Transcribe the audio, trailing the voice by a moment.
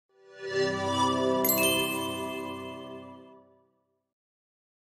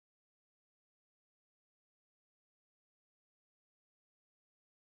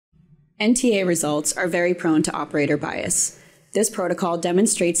NTA results are very prone to operator bias. This protocol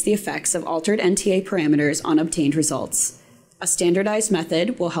demonstrates the effects of altered NTA parameters on obtained results. A standardized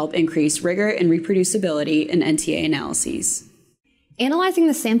method will help increase rigor and reproducibility in NTA analyses. Analyzing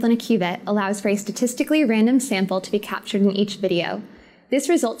the sample in a cuvette allows for a statistically random sample to be captured in each video. This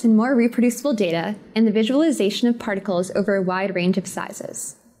results in more reproducible data and the visualization of particles over a wide range of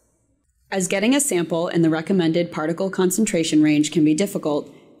sizes. As getting a sample in the recommended particle concentration range can be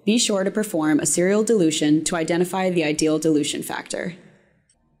difficult, be sure to perform a serial dilution to identify the ideal dilution factor.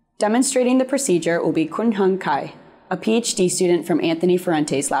 Demonstrating the procedure will be Kunheng, a PhD student from Anthony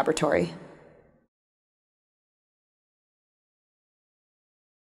Ferrante's laboratory.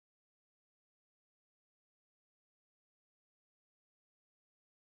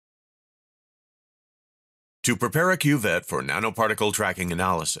 To prepare a cuvette for nanoparticle tracking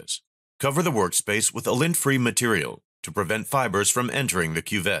analysis, cover the workspace with a lint-free material to prevent fibers from entering the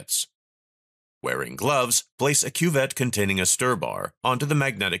cuvettes. Wearing gloves, place a cuvette containing a stir bar onto the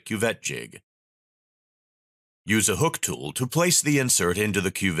magnetic cuvette jig. Use a hook tool to place the insert into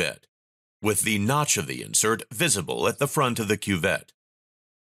the cuvette, with the notch of the insert visible at the front of the cuvette.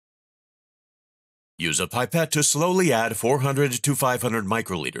 Use a pipette to slowly add 400 to 500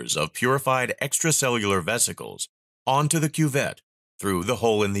 microliters of purified extracellular vesicles onto the cuvette through the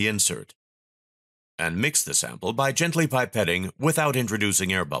hole in the insert, and mix the sample by gently pipetting without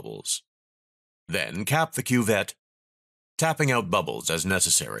introducing air bubbles. Then cap the cuvette, tapping out bubbles as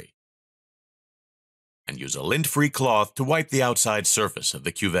necessary, and use a lint-free cloth to wipe the outside surface of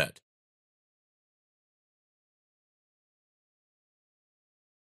the cuvette.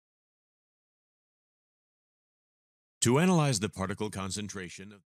 To analyze the particle concentration of